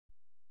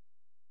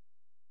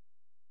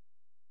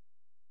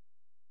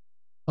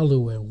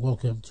Hello and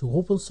welcome to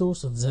Open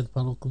Source and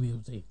zPanel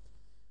community.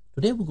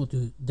 Today we're going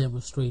to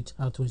demonstrate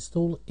how to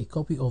install a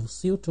copy of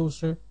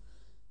Seotoaster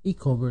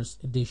e-commerce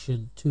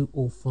edition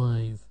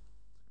 2.0.5.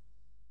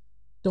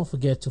 Don't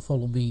forget to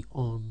follow me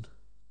on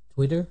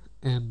Twitter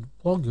and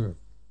Blogger.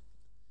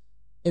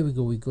 Here we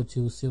go, we go to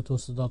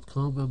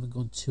Seotoaster.com and we're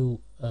going to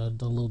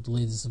download the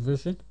latest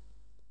version.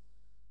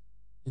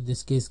 In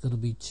this case it's going to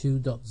be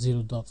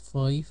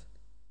 2.0.5.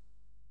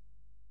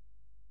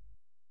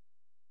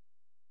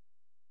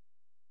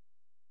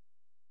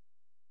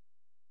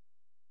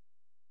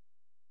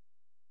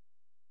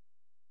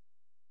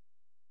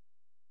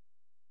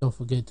 Don't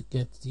forget to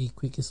get the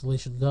quick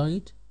installation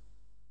guide.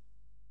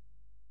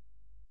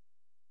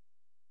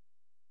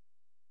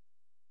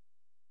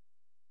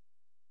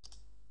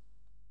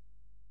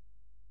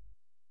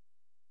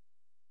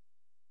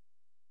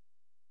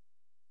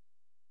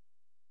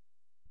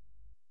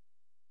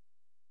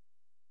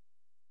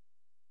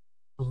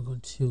 I'm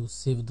going to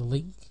save the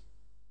link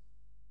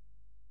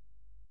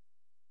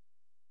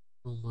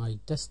on my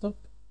desktop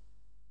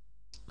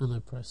and I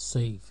press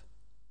save.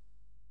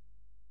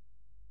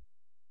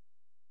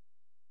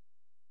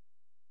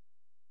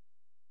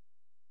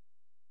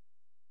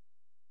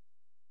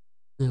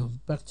 Now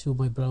back to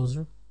my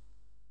browser,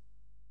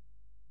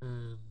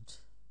 and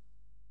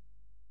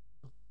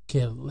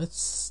okay,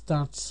 let's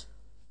start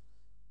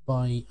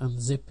by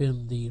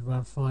unzipping the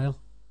RAR file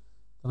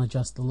that I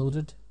just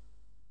downloaded.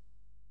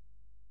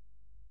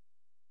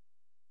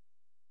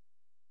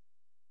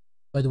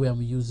 By the way,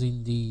 I'm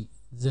using the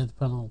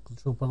zPanel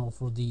control panel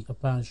for the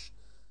Apache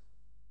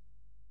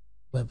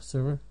web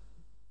server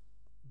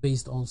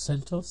based on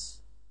CentOS.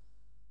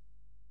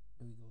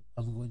 There we go.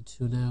 I'm going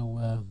to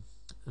now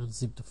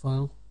unzip the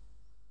file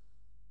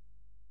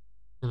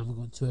and I'm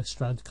going to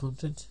extract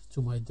content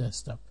to my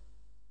desktop.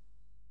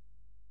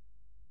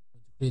 I'm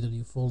going to create a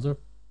new folder.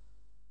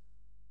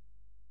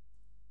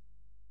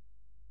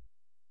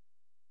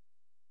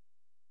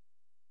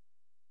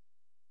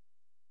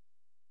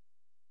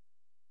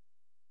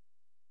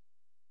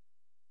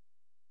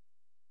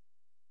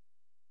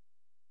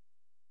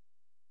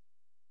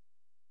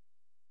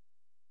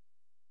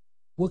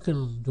 Working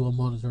on dual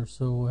monitor,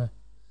 so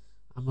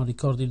I'm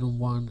recording on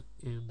one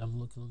and I'm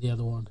looking on the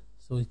other one,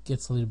 so it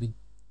gets a little bit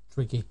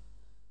tricky.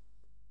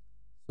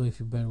 So if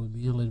you bear with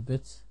me a little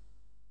bit.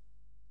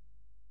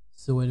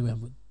 So anyway,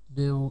 I'm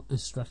now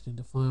extracting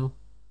the file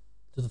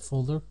to the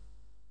folder.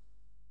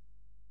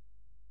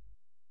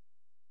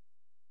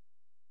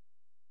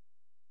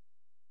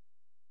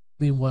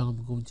 Meanwhile,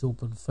 I'm going to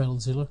open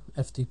FileZilla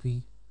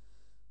FTP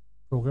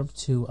program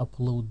to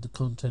upload the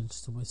content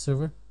to my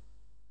server.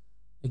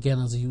 Again,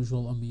 as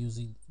usual, I'm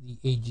using the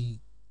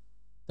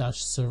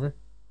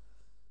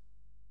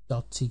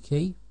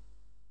ag-server.tk.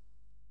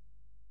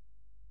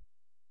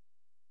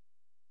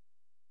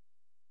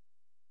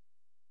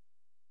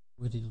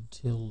 Waiting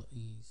until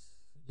it's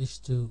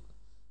finished to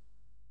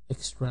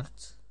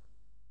extract.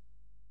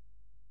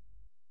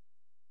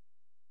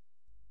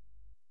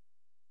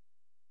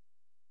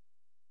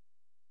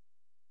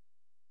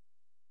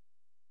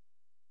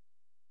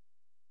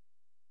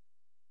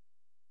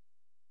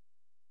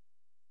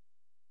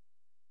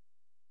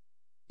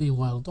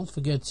 Meanwhile, don't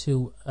forget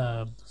to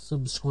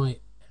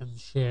subscribe and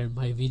share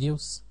my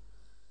videos,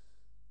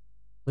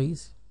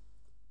 please.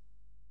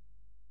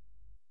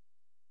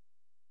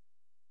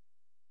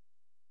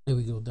 There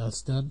we go,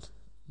 that's done.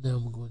 Now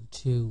I'm going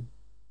to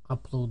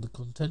upload the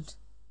content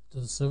to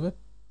the server.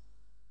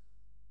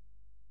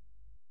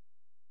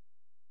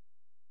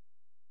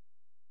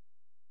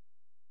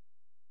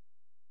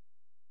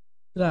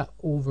 There are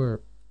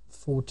over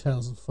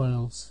 4,000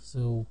 files,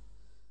 so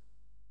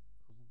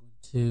I'm going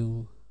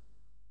to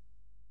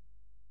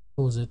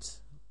pause it.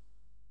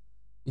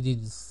 You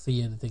didn't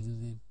see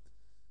anything,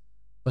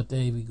 but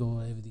there we go,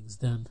 everything's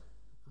done,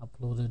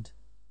 uploaded.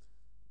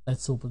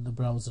 Let's open the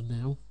browser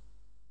now.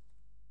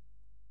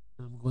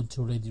 I'm going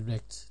to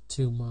redirect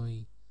to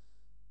my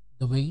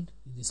domain,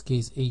 in this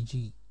case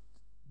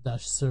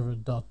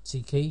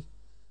ag-server.tk,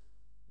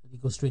 and you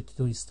go straight to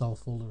the install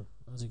folder.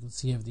 As you can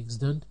see, everything's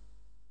done.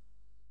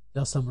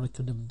 There's some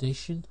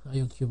recommendation,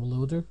 IonCube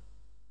loader.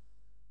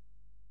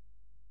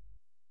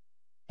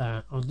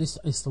 On this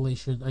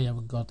installation, I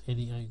haven't got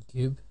any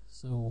IonCube,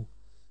 so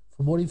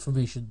for more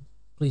information,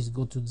 please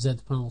go to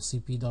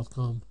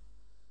zpanelcp.com,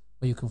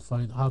 where you can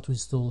find how to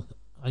install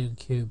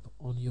IonCube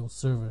on your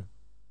server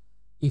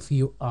if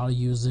you are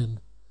using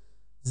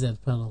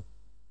zPanel.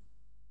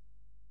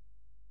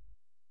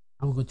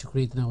 I'm going to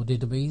create now a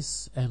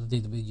database and a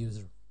database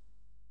user.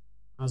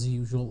 As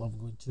usual, I'm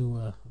going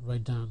to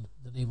write down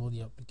the name of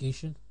the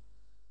application.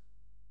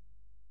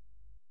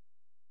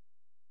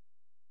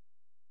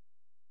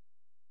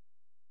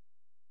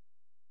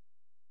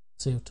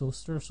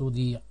 Seotoaster, so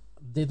the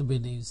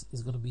database name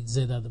is going to be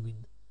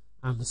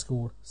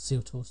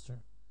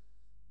zadmin_Seotoaster,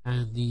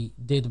 and the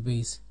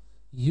database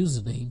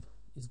username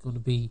is going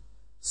to be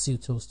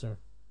Seotoaster,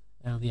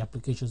 and the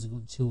application is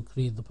going to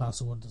create the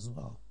password as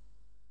well.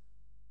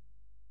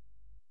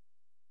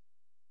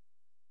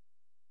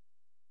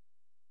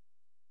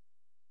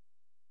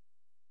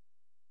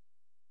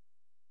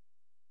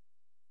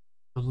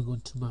 we're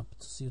going to map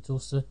to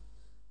Seotoaster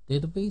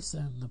database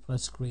and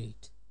press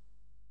create.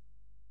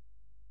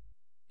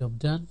 Job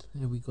done,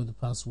 and we got the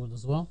password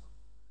as well.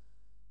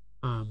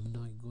 I'm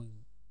now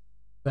going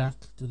back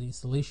to the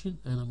installation,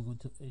 and I'm going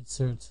to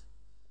insert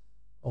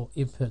or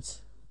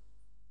input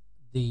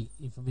the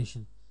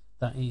information,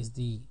 that is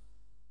the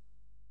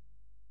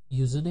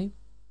username,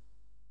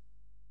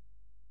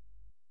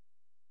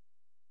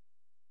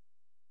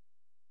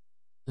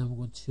 then we're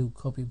going to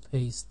copy and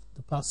paste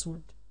the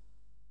password,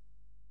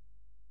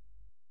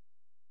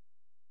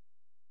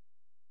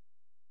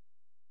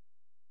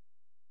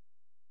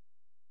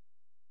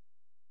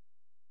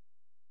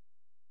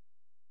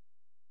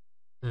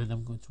 and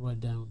I'm going to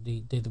write down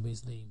the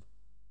database name,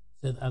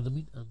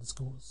 admin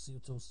underscore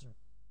Seotoaster.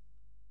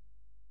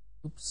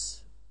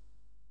 Oops.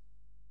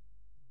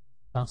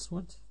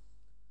 Password.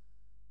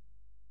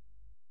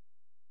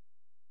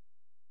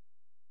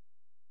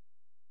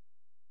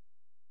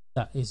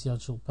 That is the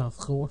actual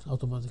path forward,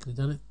 automatically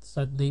done it.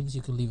 Site names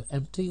you can leave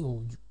empty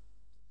or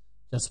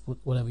just put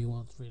whatever you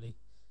want, really.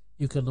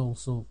 You can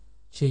also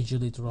change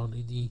it later on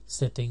in the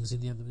settings,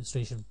 in the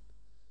administration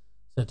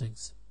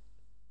settings.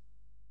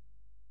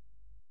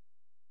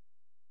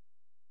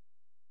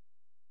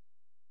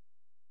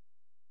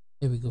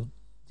 Here we go.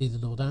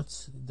 Didn't know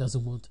that. It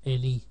doesn't want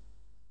any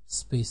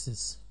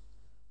spaces.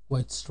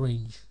 Quite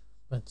strange,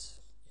 but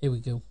here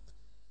we go.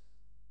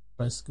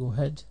 Press go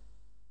ahead.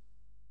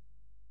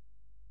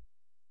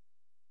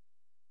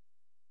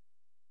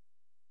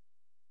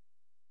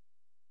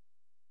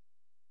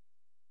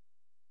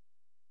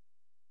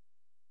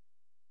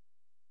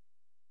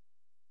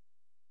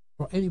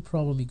 For any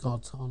problem you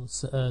got on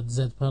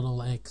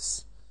zPanel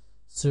X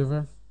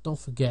server, don't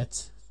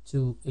forget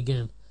to,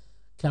 again,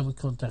 come and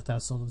contact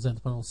us on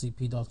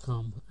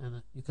zpanelcp.com,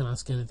 and you can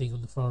ask anything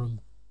on the forum.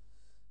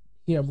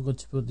 Here I'm going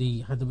to put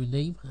the admin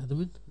name,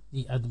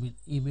 the admin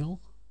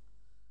email,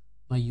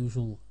 my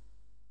usual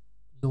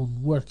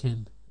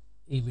non-working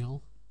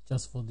email,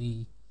 just for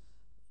the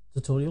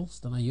tutorials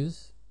that I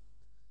use.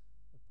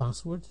 A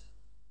password,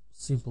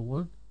 simple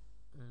one,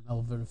 and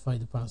I'll verify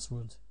the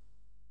password.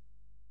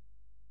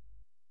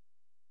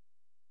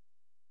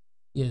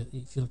 Yeah,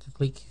 if you can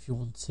click if you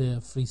want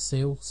a free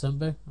sale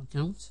Sember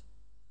account,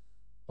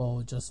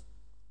 or just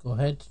go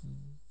ahead.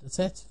 That's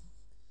it.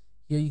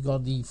 Here you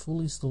got the full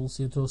install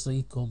Seotoaster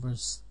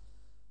e-commerce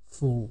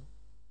full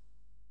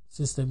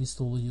system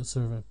installed on your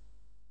server.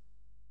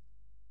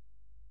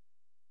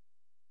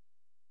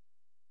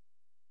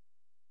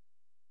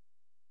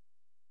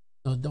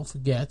 Now don't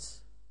forget,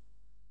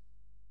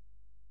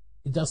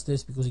 it does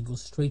this because it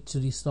goes straight to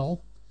the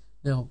install.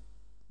 Now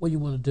what you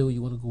want to do,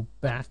 you want to go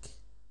back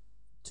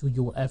to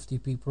your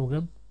FTP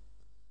program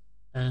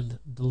and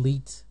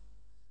delete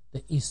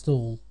the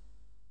install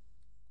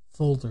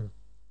folder.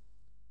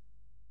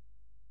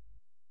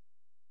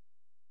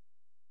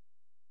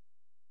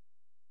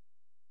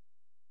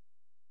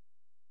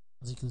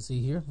 As you can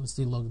see here, I'm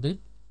still logged in.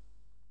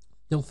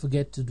 Don't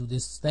forget to do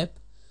this step,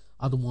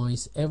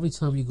 otherwise every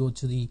time you go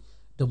to the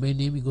domain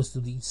name, it goes to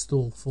the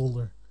install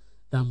folder.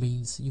 That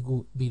means you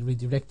go be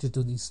redirected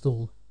to the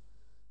install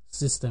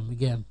system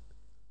again.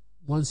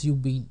 Once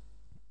you've been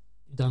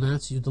done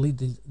that, you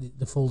delete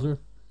the folder,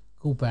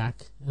 go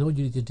back, and all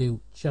you need to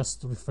do,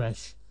 just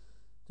refresh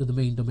to the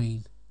main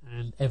domain,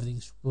 and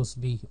everything's supposed to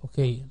be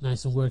okay,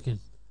 nice and working.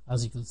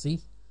 As you can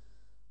see,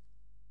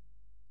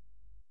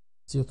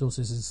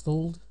 Seotoaster is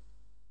installed.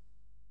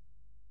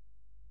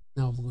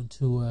 Now I'm going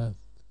to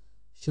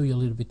show you a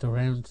little bit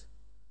around,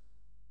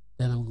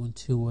 then I'm going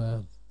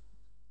to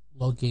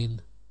log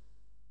in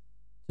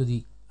to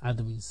the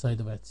admin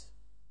side of it.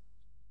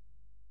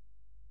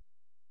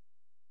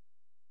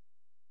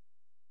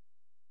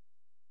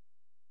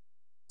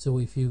 So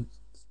if you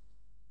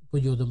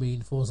put your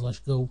domain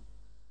 /go,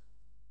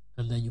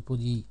 and then you put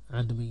the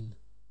admin, in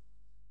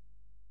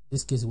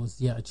this case it was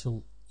the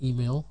actual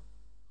email,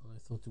 I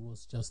thought it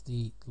was just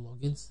the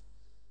logins,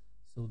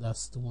 so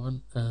that's the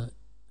one,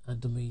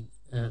 admin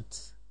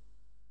at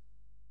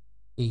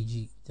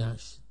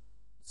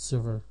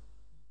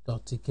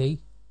ag-server.tk,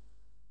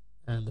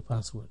 and the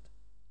password,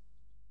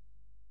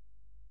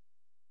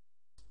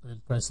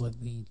 and press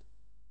let me in.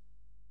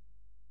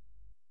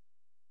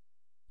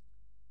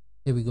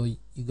 Here we go,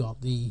 you got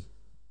the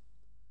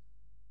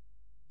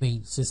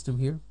main system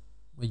here,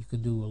 where you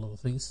can do a lot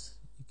of things.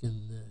 You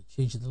can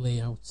change the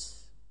layout,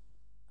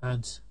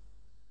 add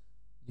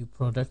new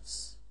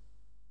products,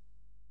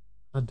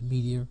 add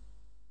media,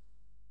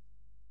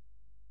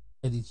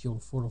 edit your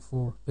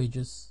 404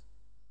 pages,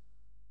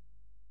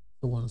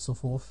 so on and so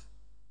forth.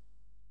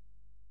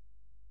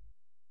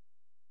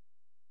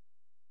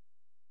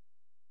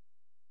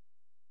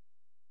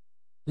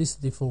 This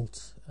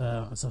default,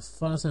 as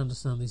far as I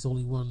understand, there's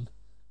only one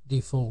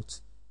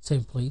default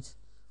template,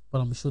 but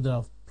I'm sure there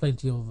are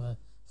plenty of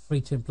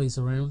free templates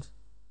around.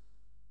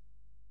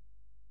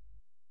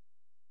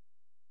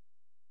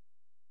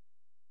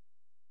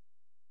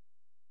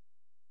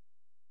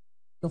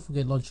 Don't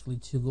forget, logically,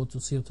 to go to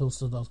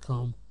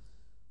seotoaster.com,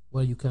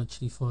 where you can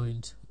actually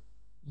find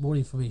more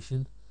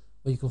information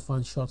where you can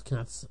find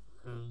shortcuts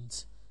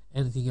and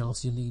anything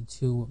else you need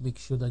to make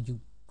sure that you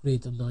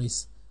create a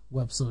nice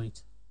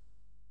website.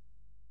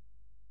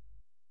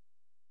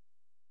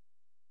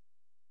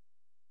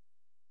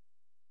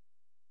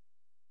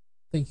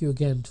 Thank you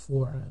again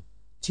for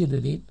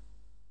tuning in,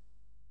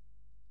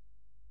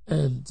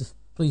 and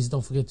please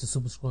don't forget to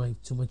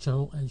subscribe to my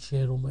channel and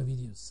share all my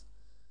videos.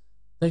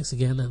 Thanks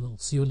again, and I'll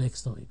see you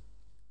next time.